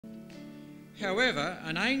However,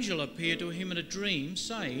 an angel appeared to him in a dream,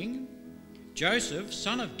 saying, "Joseph,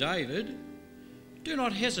 son of David, do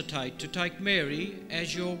not hesitate to take Mary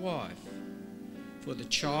as your wife, for the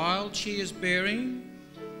child she is bearing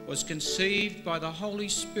was conceived by the Holy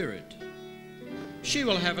Spirit. She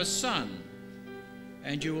will have a son,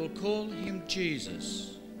 and you will call him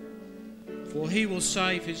Jesus, for he will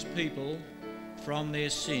save his people from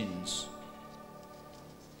their sins."